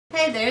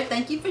Hey there,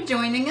 thank you for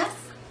joining us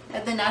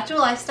at the Natural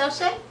Lifestyle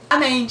Show.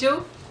 I'm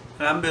Angel.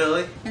 And I'm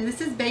Billy. And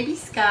this is baby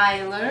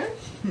Skyler.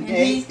 And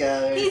Hey,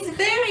 Skyler. He's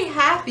very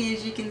happy,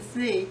 as you can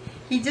see.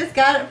 He just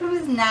got up from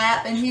his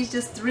nap and he's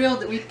just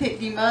thrilled that we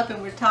picked him up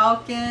and we're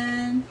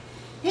talking.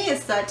 He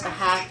is such a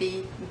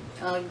happy,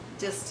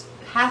 just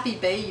happy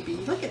baby.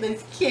 Look at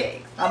those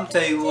kicks. I'm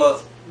tell you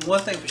what, one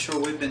thing for sure,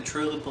 we've been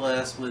truly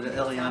blessed with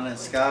Eliana and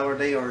Skyler.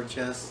 They are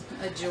just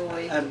a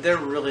joy. They're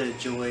really a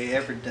joy.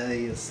 Every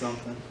day is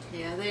something.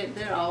 Yeah,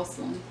 they're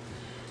awesome.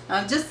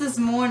 Just this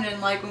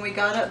morning, like when we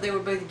got up, they were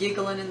both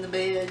giggling in the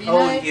bed. You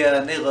know? Yeah,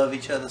 and they love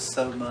each other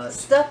so much.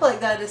 Stuff like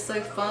that is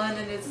so fun,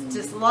 and it's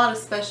just a lot of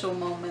special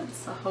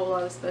moments, a whole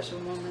lot of special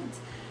moments.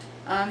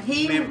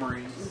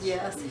 Memories.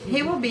 Yes,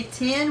 he will be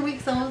 10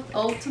 weeks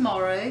old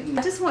tomorrow.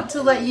 I just want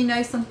to let you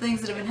know some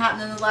things that have been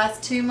happening in the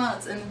last 2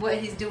 months and what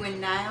he's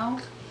doing now.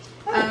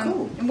 Oh,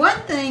 cool. One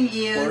thing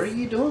is, what are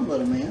you doing,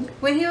 little man?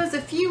 When he was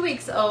a few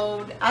weeks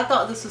old, I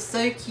thought this was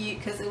so cute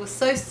because it was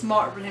so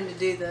smart for him to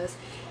do this.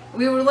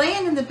 We were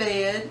laying in the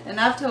bed, and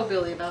I've told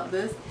Billy about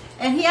this,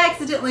 and he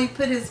accidentally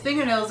put his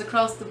fingernails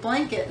across the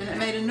blanket and it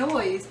made a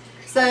noise.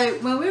 So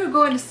when we were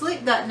going to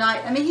sleep that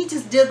night, I mean, he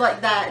just did like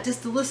that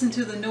just to listen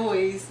to the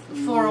noise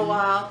for a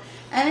while.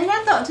 And then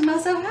I thought to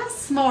myself, how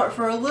smart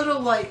for a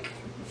little, like,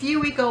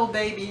 few-week-old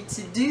baby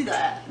to do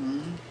that.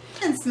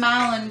 He's been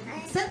smiling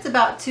since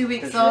about 2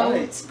 weeks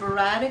old,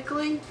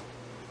 sporadically.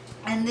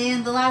 And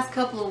then the last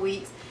couple of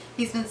weeks,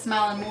 he's been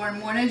smiling more and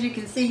more. And as you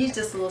can see, he's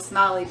just a little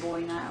smiley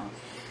boy now.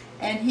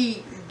 And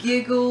he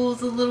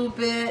giggles a little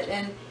bit,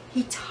 and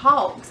he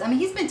talks. I mean,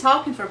 he's been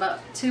talking for about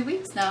 2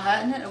 weeks now,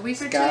 hasn't it? A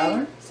week or two?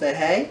 Skyler, say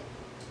hey.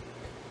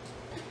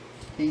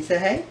 Can you say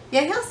hey?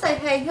 Yeah, he'll say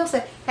hey. He'll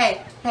say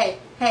hey, hey,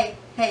 hey,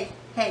 hey,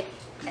 hey.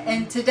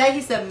 And today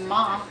he said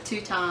ma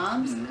 2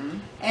 times.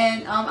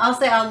 And I'll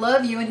say I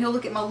love you, and he'll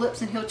look at my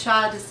lips and he'll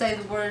try to say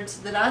the words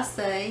that I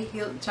say.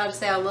 He'll try to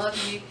say I love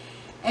you.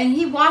 And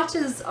he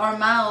watches our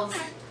mouths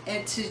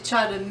and to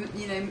try to,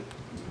 you know,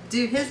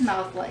 do his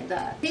mouth like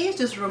that. He's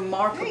just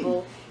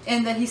remarkable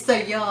in that he's so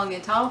young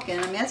and talking.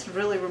 I mean, that's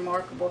really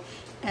remarkable.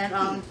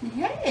 And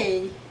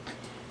hey,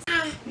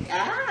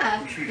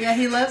 yeah,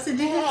 he loves to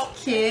do his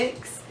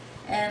kicks,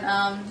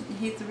 and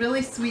he's a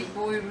really sweet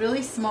boy,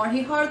 really smart.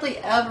 He hardly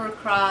ever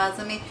cries.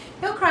 I mean,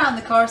 he'll cry in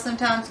the car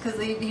sometimes because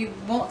he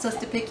wants us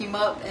to pick him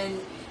up, and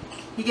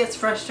he gets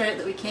frustrated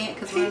that we can't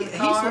because we're in the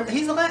car.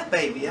 He's a lap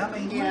baby. I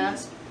mean, yeah.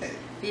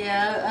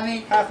 Yeah, I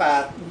mean, high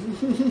five.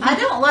 I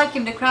don't like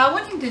him to cry. I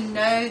want him to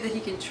know that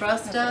he can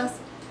trust us,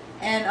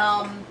 and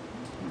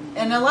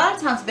a lot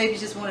of times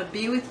babies just want to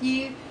be with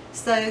you.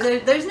 So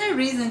there's no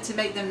reason to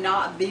make them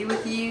not be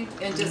with you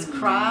and just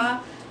cry,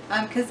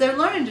 because they're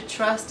learning to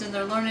trust and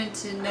they're learning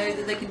to know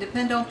that they can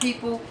depend on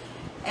people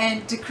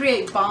and to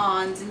create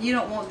bonds. And you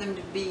don't want them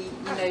to be,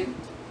 you know,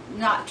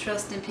 not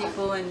trusting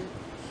people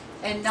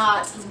and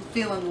not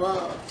feeling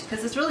loved,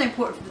 because it's really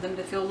important for them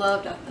to feel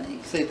loved, I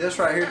think. See, this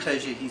right here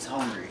tells you he's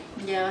hungry.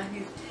 Yeah,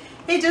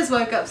 he just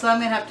woke up, so I'm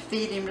going to have to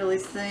feed him really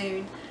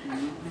soon.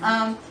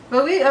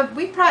 But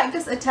we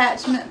practice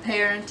attachment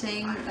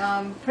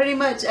parenting, pretty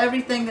much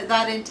everything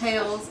that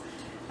entails.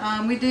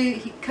 We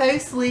do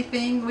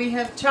co-sleeping. We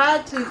have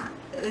tried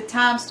at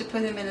times to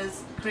put him in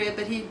his crib,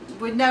 but he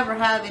would never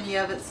have any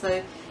of it,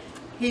 so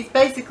he's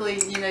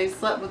basically, you know,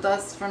 slept with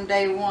us from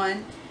day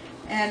one.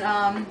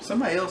 And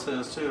somebody else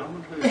has too. I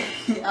wonder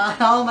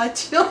who. all my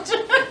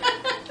children.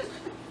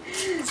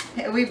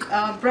 We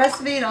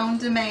breastfeed on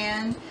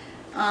demand,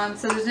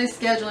 so there's no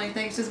scheduling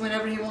things. Just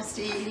whenever he wants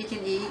to eat, he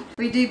can eat.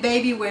 We do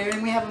baby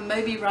wearing. We have a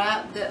Moby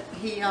wrap that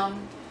he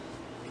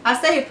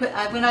I say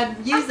when I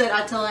use it,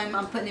 I tell him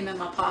I'm putting him in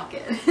my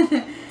pocket.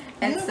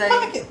 And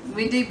so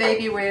we do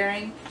baby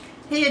wearing.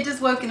 He had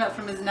just woken up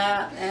from his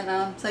nap,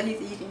 and so he's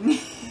eating.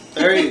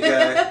 There you go.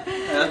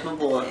 That's my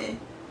boy.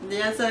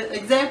 Yeah, so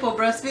example,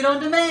 breastfeed on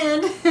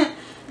demand.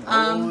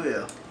 Oh,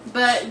 yeah.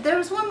 But there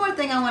was one more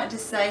thing I wanted to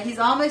say. He's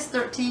almost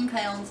 13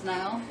 pounds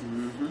now.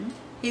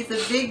 He's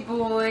a big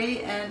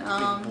boy,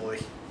 and big boy.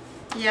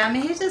 Yeah, I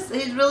mean, he's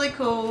really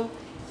cool.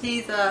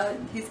 He's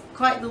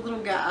quite the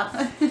little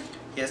guy.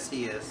 Yes,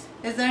 he is.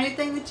 Is there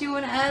anything that you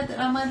want to add that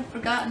I might have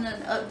forgotten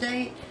an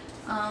update?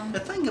 The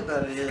thing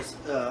about it is,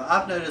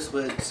 I've noticed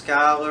with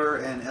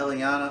Skyler and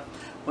Eliana,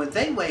 when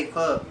they wake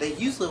up, they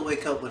usually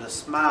wake up with a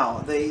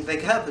smile. They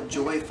have a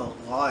joyful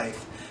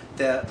life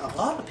that a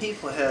lot of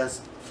people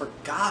has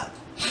forgotten.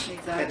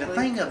 Exactly. And the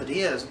thing of it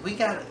is, we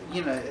got,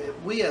 you know,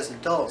 we as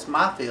adults,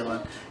 my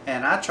feeling,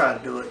 and I try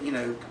to do it, you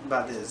know,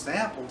 by the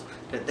example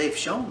that they've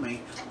shown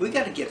me, we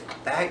got to get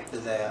back to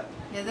that.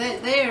 Yeah,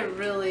 they are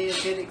really a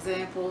good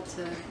example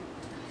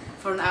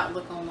for an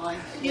outlook on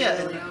life. Yeah,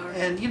 they really are.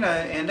 and you know,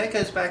 and that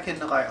goes back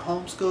into like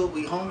homeschool.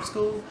 We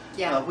homeschool.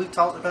 Yeah, we've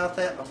talked about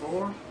that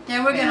before.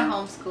 Yeah, we're gonna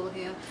homeschool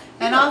him,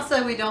 and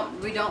also we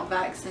don't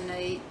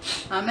vaccinate.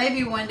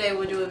 Maybe one day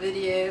we'll do a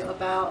video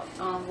about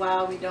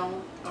why we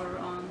don't, or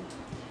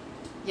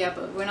yeah,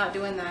 but we're not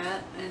doing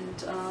that.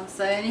 And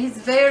and he's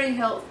very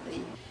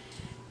healthy.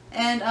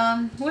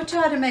 And we'll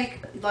try to make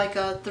like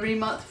a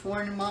 3-month,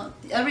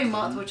 4-month, every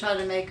month we'll try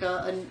to make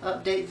an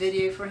update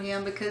video for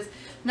him, because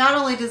not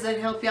only does it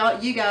help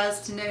out you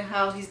guys to know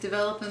how he's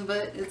developing,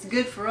 but it's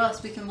good for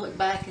us. We can look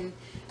back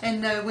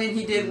and know when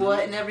he did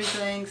what and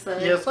everything. So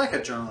yeah, it's like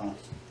a journal.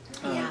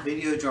 Yeah.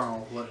 Video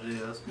journal, what it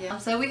is. Yeah.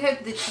 So we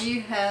hope that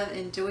you have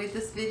enjoyed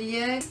this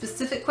video.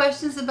 Specific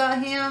questions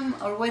about him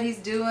or what he's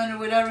doing or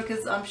whatever,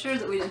 because I'm sure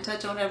that we didn't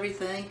touch on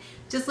everything.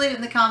 Just leave it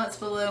in the comments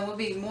below and we'll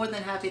be more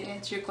than happy to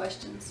answer your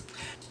questions.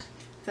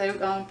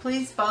 So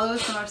please follow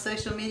us on our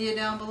social media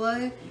down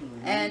below.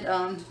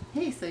 And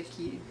he's so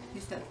cute.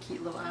 He's got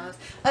cute little eyes.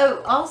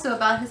 Oh, also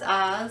about his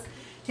eyes.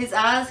 His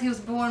eyes, he was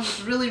born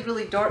with really,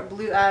 really dark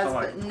blue eyes,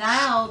 but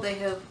now they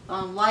have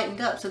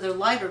lightened up, so they're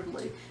lighter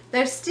blue.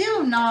 They're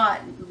still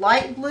not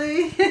light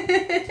blue. He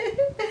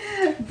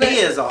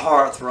is a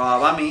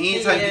heartthrob. I mean,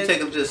 anytime you take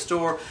him to the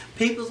store,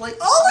 people's like,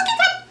 oh, look at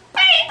that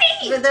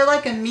baby! But they're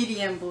like a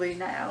medium blue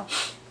now.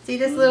 See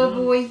this little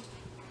boy?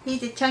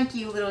 He's a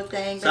chunky little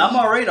thing. So I'm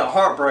already a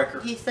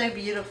heartbreaker. He's so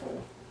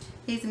beautiful.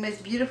 He's the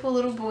most beautiful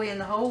little boy in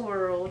the whole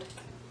world.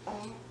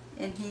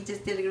 And he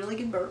just did a really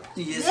good burp.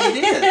 Yes,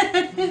 he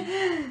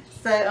did.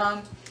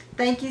 So,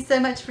 thank you so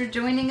much for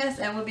joining us,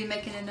 and we'll be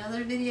making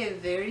another video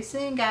very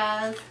soon,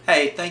 guys.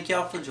 Hey, thank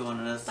y'all for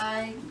joining us.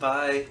 Bye.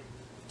 Bye.